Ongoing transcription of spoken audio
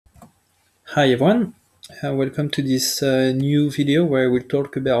Hi everyone, welcome to this new video where we'll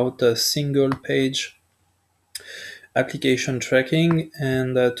talk about single page application tracking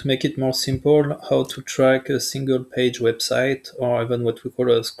and to make it more simple, how to track a single page website or even what we call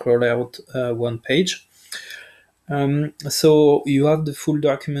a scroll out one page. So you have the full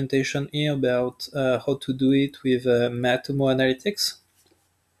documentation here about how to do it with Matomo Analytics.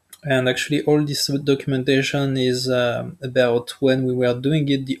 And actually all this documentation is about when we were doing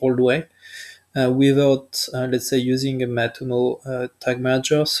it the old way. Without, let's say, using a Matomo tag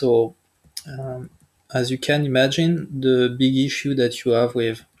manager. So, as you can imagine, the big issue that you have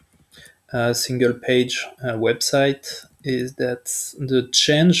with a single page website is that the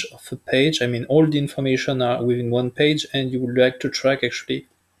change of a page, I mean, all the information are within one page, and you would like to track actually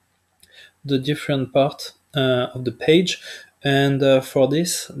the different part of the page. And for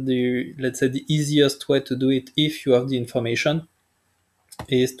this, let's say the easiest way to do it, if you have the information,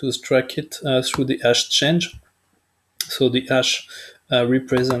 is to track it through the hash change. So the hash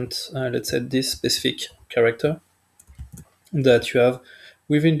represents, let's say, this specific character that you have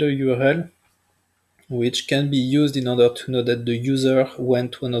within the URL, which can be used in order to know that the user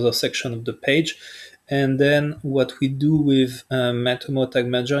went to another section of the page. And then what we do with Matomo Tag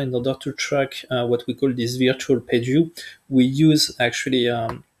Manager in order to track what we call this virtual page view, we use actually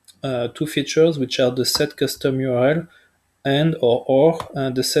two features, which are the set custom URL and or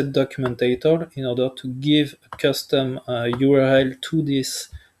the set document title in order to give a custom URL to this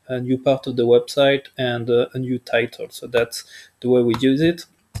new part of the website and a new title. So that's the way we use it.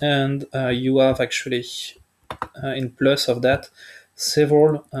 And you have actually, in plus of that,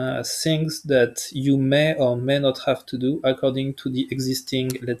 several things that you may or may not have to do according to the existing,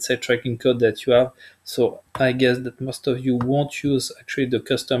 let's say, tracking code that you have. So I guess that most of you won't use actually the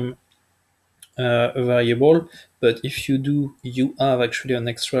custom variable, but if you do, you have actually an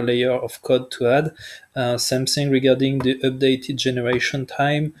extra layer of code to add. Same thing regarding the updated generation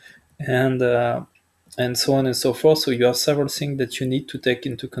time and so on and so forth. So you have several things that you need to take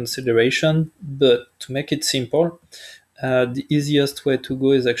into consideration, but to make it simple, the easiest way to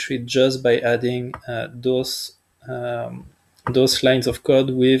go is actually just by adding those lines of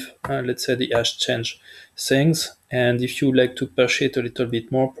code with, let's say, the hash change things. And if you like to push it a little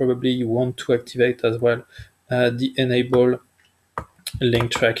bit more, probably you want to activate as well the enable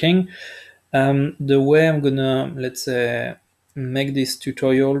link tracking. The way I'm gonna, let's say, make this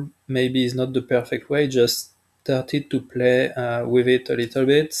tutorial maybe is not the perfect way, just started to play with it a little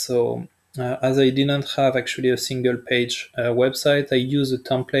bit. So as I didn't have actually a single page website, I use a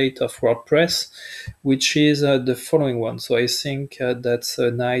template of WordPress, which is the following one. So I think that's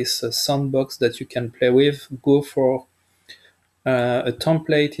a nice sandbox that you can play with. Go for a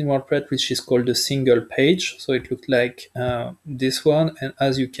template in WordPress, which is called a single page. So it looks like this one. And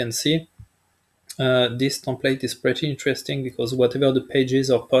as you can see, this template is pretty interesting because whatever the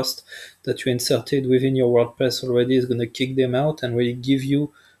pages or posts that you inserted within your WordPress already is going to kick them out and really give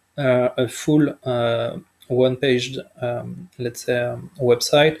you a full one-page, let's say,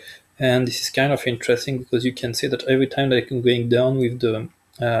 website. And this is kind of interesting because you can see that every time that I'm going down with the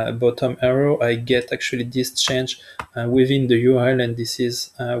bottom arrow, I get actually this change within the URL, and this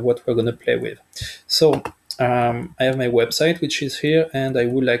is what we're going to play with. So I have my website, which is here, and I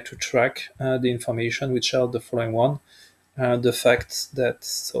would like to track the information, which are the following one. The fact that,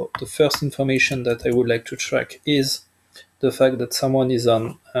 so the first information that I would like to track is the fact that someone is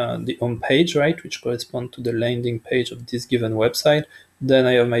on the home page, right, which corresponds to the landing page of this given website. Then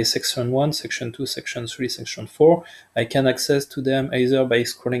I have my section 1, section 2, section 3, section 4. I can access to them either by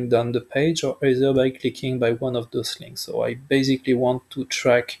scrolling down the page or either by clicking by one of those links. So I basically want to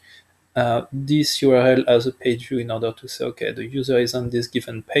track this URL as a page view in order to say, okay, the user is on this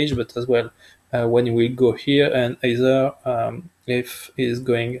given page, but as well when we go here and either if it is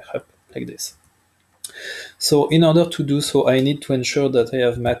going up like this. So in order to do so, I need to ensure that I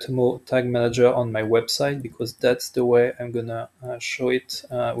have Matomo Tag Manager on my website because that's the way I'm gonna show it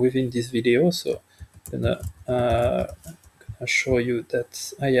within this video. So I'm gonna show you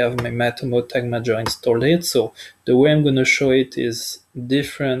that I have my Matomo Tag Manager installed here. So the way I'm going to show it is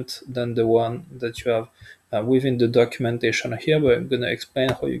different than the one that you have within the documentation here, but I'm going to explain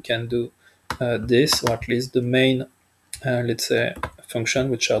how you can do this, or at least the main, let's say, function,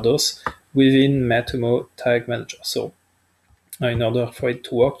 which are those within Matomo Tag Manager. So in order for it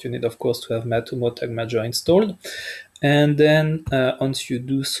to work, you need, of course, to have Matomo Tag Manager installed. And then once you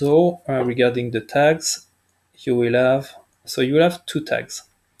do so, regarding the tags, you will have two tags.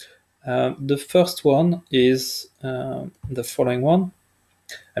 The first one is the following one.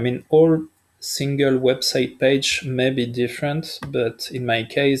 I mean, all single website page may be different, but in my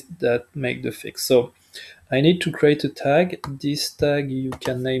case, that make the fix. So I need to create a tag. This tag, you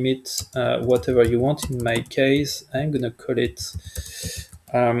can name it whatever you want. In my case, I'm gonna call it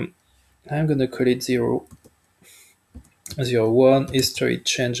um, 001 history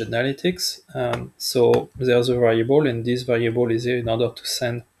change analytics. So there's a variable, and this variable is here in order to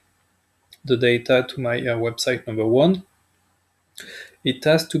send the data to my website number one. It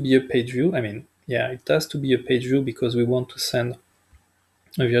has to be a page view. It has to be a page view because we want to send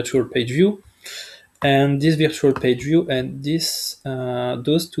a virtual page view. And this virtual page view and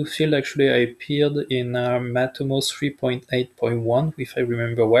those two fields actually appeared in Matomo 3.8.1, if I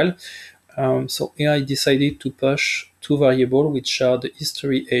remember well. So here I decided to push two variables, which are the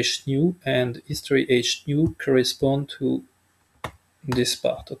history h new, and history h new correspond to this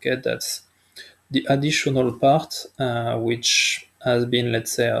part. Okay, that's the additional part which has been,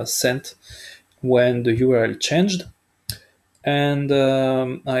 let's say, sent when the URL changed. And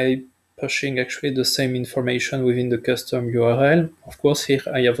I pushing actually the same information within the custom URL. Of course, here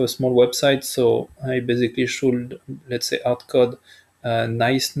I have a small website, so I basically should, let's say, hardcode a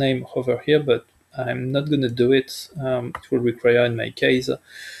nice name over here, but I'm not going to do it. It will require, in my case,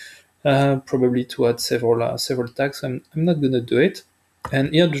 probably to add several tags. I'm not going to do it.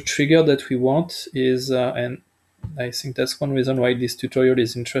 And here the trigger that we want is, and I think that's one reason why this tutorial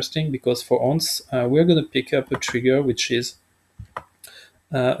is interesting, because for once we're going to pick up a trigger which is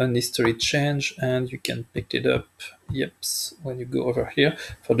an history change, and you can pick it up, when you go over here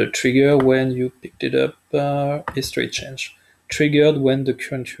for the trigger when you picked it up, history change. Triggered when the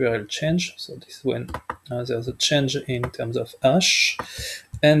current URL change, so this is when there's a change in terms of hash,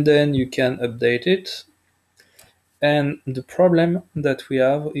 and then you can update it. And the problem that we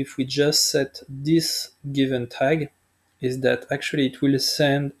have if we just set this given tag is that actually it will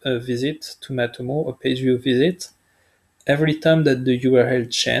send a visit to Matomo, a page view visit, every time that the URL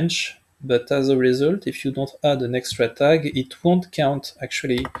change, but as a result, if you don't add an extra tag, it won't count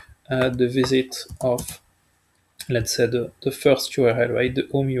actually the visit of, let's say, the first URL, right, the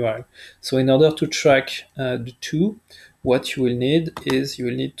home URL. So in order to track the two, what you will need is you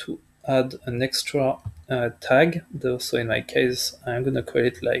will need to add an extra tag. So in my case, I'm going to call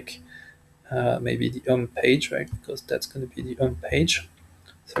it like maybe the home page, right, because that's going to be the home page.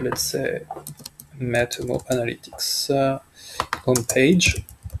 So let's say Matomo Analytics homepage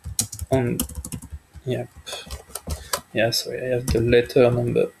on, sorry, I have the letter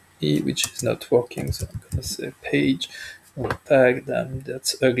number E, which is not working, so I'm gonna say page on tag. Damn,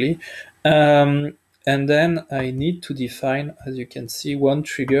 that's ugly. And then I need to define, as you can see, one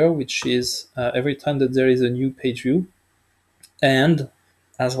trigger, which is every time that there is a new page view, and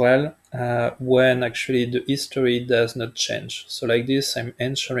as well when actually the history does not change. So like this, I'm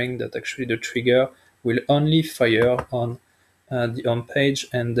ensuring that actually the trigger will only fire on the home page,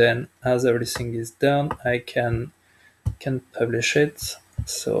 and then as everything is done, I can publish it.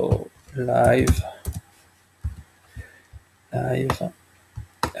 So live, and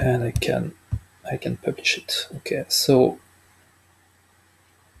I can publish it. Okay, so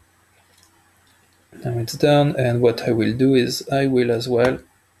now it's done, and what I will do is I will as well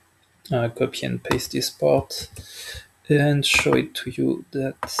copy and paste this part and show it to you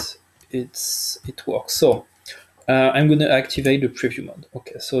that it works. So I'm going to activate the preview mode.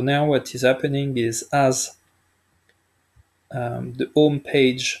 Okay, so now what is happening is as the home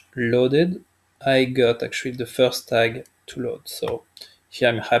page loaded, I got actually the first tag to load. So here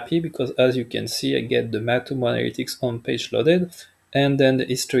I'm happy because, as you can see, I get the Matomo Analytics home page loaded, and then the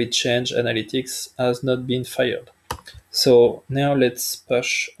history change analytics has not been fired. So now let's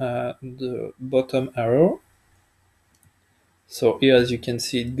push the bottom arrow. So here, as you can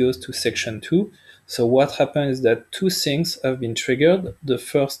see, it goes to section 2. So what happens is that two things have been triggered. The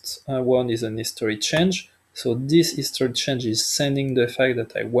first one is an history change. So this history change is sending the fact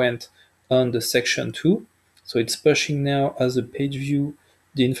that I went on the section 2. So it's pushing now as a page view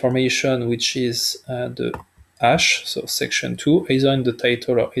the information which is the hash, so section 2, either in the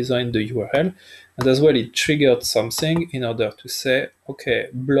title or either in the URL. And as well, it triggered something in order to say, okay,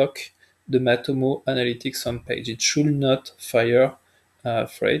 block the Matomo Analytics home page. It should not fire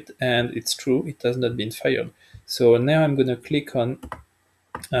for it, and it's true, it has not been fired. So now I'm going to click on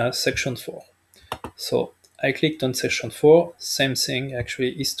section 4. So I clicked on section 4, same thing,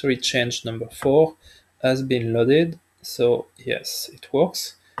 actually history change number 4 has been loaded. So yes, it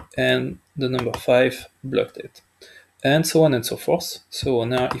works, and the number 5 blocked it, and so on and so forth. So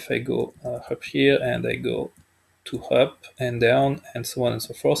now if I go up here and I go to up and down and so on and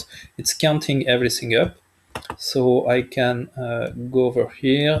so forth, it's counting everything up. So I can go over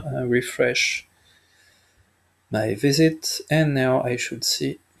here and refresh my visit, and now I should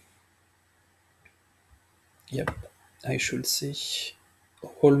see, yep, I should see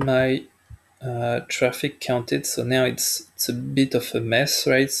all my traffic counted. So now it's a bit of a mess,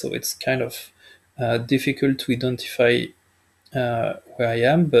 right? So it's kind of difficult to identify where I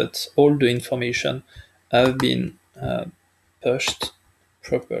am, but all the information have been pushed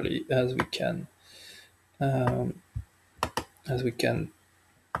properly um, as we can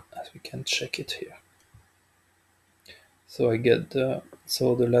as we can check it here. So I get the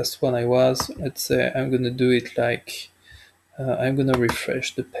last one I was. Let's say I'm gonna do it like I'm gonna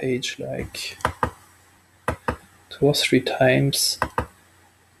refresh the page like 2 or 3 times,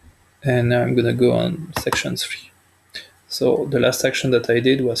 and now I'm gonna go on section 3. So the last action that I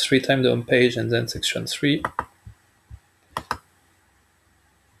did was 3 times the home page and then section 3.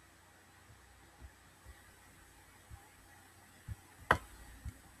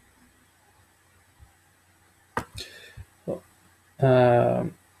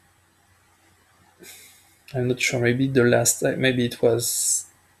 Um, I'm not sure. Maybe the last, maybe it was,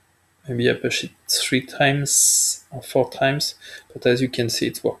 maybe I pushed it 3 times or 4 times, but as you can see,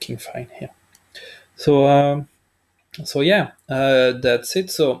 it's working fine here. So, yeah, that's it.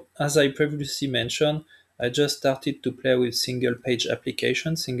 So as I previously mentioned, I just started to play with single page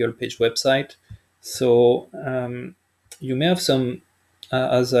application, single page website. So you may have some,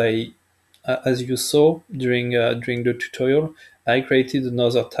 as you saw during the tutorial, I created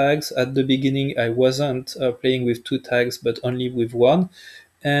another tags. At the beginning, I wasn't playing with 2 tags, but only with one.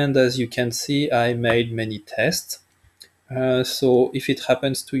 And as you can see, I made many tests. So if it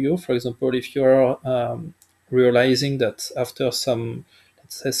happens to you, for example, if you're realizing that after some,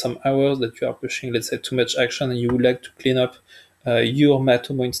 let's say, some hours that you are pushing, let's say, too much action, and you would like to clean up your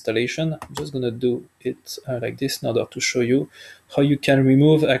Matomo installation, I'm just going to do it like this in order to show you how you can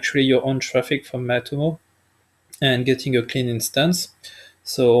remove actually your own traffic from Matomo and getting a clean instance.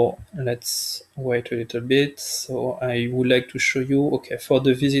 So let's wait a little bit. So I would like to show you, okay, for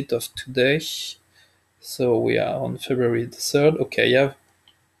the visit of today, so we are on February the 3rd. Okay, I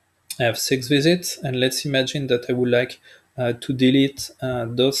have 6 visits, and let's imagine that I would like to delete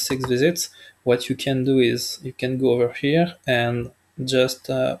those 6 visits. What you can do is you can go over here and just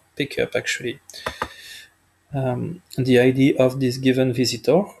pick up actually the ID of this given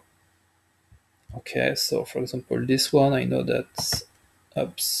visitor. Okay, so for example, this one, I know that's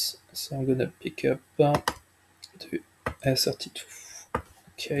ups, so I'm gonna pick up the S32.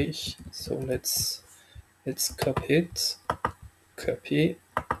 Okay, so let's copy it, copy.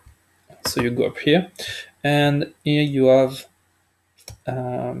 So you go up here, and here you have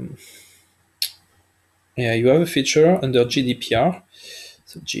you have a feature under GDPR.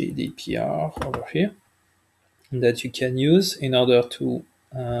 So GDPR over here that you can use in order to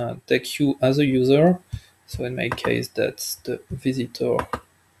take you as a user. So in my case, that's the visitor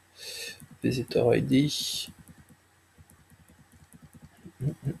ID.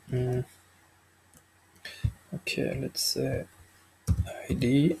 Okay, let's say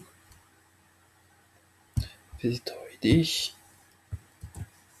ID, visitor ID.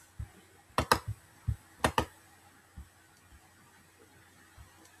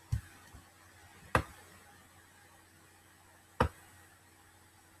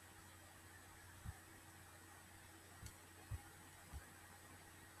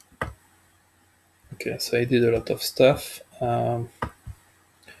 Okay, so I did a lot of stuff.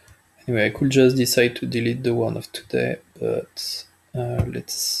 Anyway, I could just decide to delete the one of today, but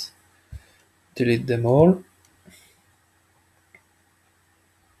let's delete them all.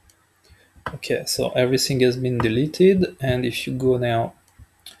 Okay, so everything has been deleted, and if you go now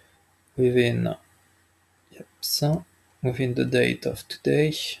within, yep, so within the date of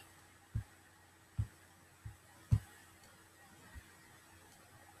today,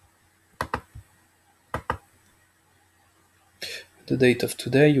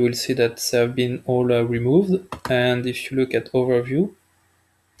 you will see that they have been all removed. And if you look at overview,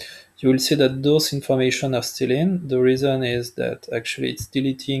 you will see that those information are still in. The reason is that actually it's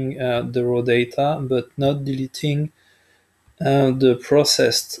deleting the raw data, but not deleting the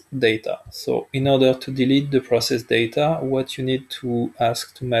processed data. So in order to delete the processed data, what you need to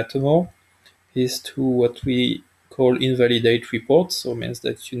ask to Matomo is to what we call invalidate report. So it means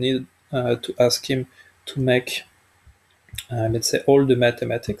that you need to ask him to make, let's say, all the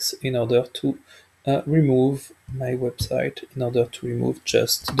mathematics in order to remove my website, in order to remove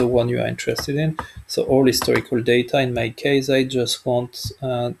just the one you are interested in. So all historical data. In my case, I just want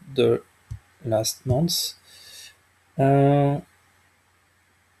the last month.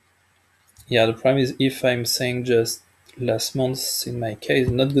 yeah, the problem is if I'm saying just last month, in my case,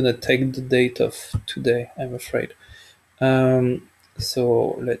 I'm not gonna take the date of today, I'm afraid.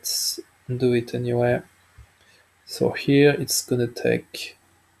 So let's do it anyway. So here it's gonna take,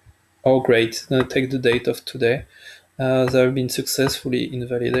 oh great, it's gonna take the date of today. They have been successfully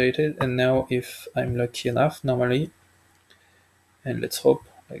invalidated, and now if I'm lucky enough, normally, and let's hope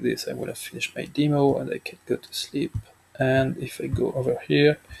like this, I will have finished my demo and I can go to sleep. And if I go over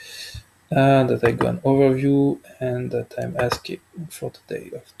here, that I go an overview and that I'm asking for the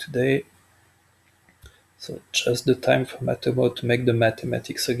day of today. So just the time for Matomo to make the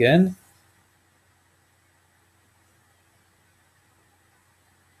mathematics again.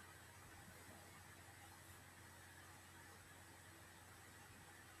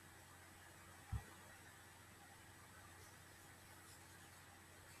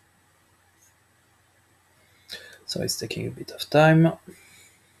 So it's taking a bit of time.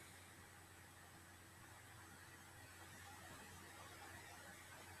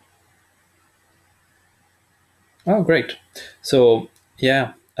 Oh, great. So,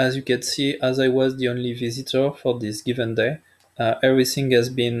 yeah, as you can see, as I was the only visitor for this given day, everything has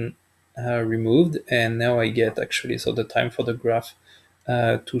been removed, and now I get actually so the time for the graph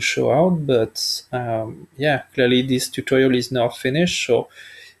to show out. But yeah, clearly this tutorial is now finished. So,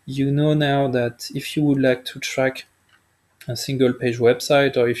 you know now that if you would like to track a single page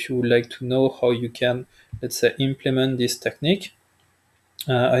website, or if you would like to know how you can, let's say, implement this technique,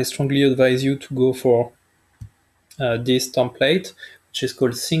 I strongly advise you to go for this template, which is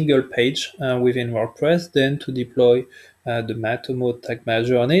called single page within WordPress, then to deploy the Matomo tag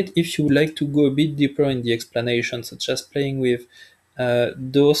manager on it. If you would like to go a bit deeper in the explanation, such as playing with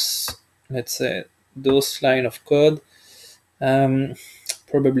those, let's say, those line of code, um,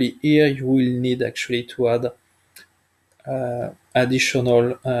 probably here you will need actually to add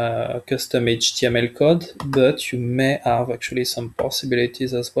additional custom HTML code, but you may have actually some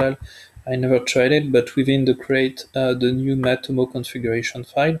possibilities as well. I never tried it, but within the create the new Matomo configuration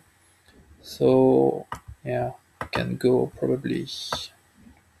file. So yeah, you can go probably.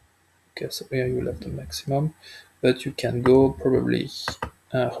 Okay, so here you will have the maximum, but you can go probably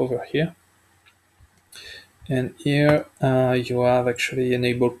over here. And here you have actually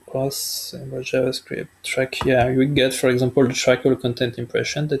enabled cross and JavaScript track. Yeah, you get, for example, the trackable content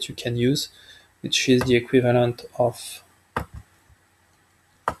impression that you can use, which is the equivalent of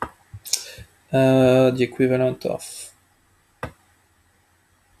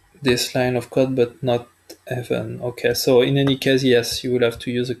this line of code, but not even. Okay, so in any case, yes, you will have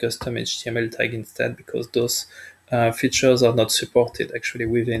to use a custom HTML tag instead, because those features are not supported actually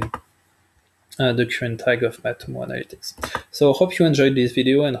within the current tag of Matomo Analytics. So hope you enjoyed this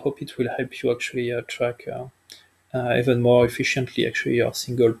video, and hope it will help you actually track even more efficiently actually your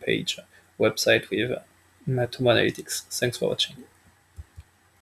single page website with Matomo Analytics. Thanks for watching.